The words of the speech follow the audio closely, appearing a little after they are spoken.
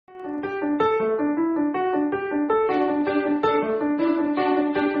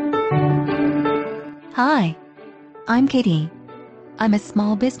Hi, I'm Katie. I'm a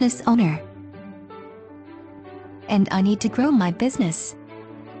small business owner, and I need to grow my business.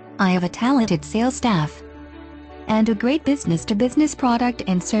 I have a talented sales staff and a great business-to-business product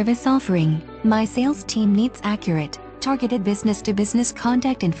and service offering. My sales team needs accurate, targeted business-to-business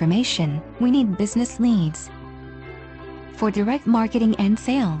contact information. We need business leads for direct marketing and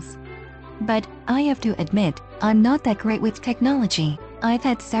sales. But I have to admit, I'm not that great with technology. I've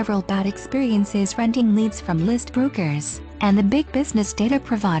had several bad experiences renting leads from list brokers, and the big business data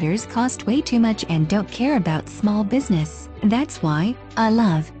providers cost way too much and don't care about small business. That's why I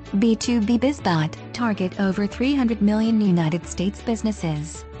love B2B BizBot. Target over 300 million United States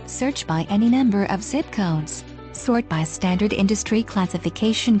businesses. Search by any number of zip codes. Sort by standard industry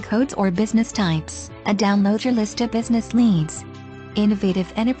classification codes or business types. Download your list of business leads.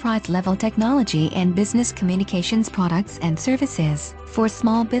 Innovative enterprise-level technology and business communications products and services for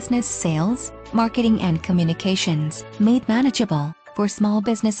small business sales, marketing and communications, made manageable for small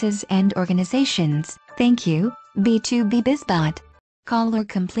businesses and organizations. Thank you, B2B BizBot. Call or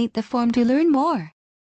complete the form to learn more.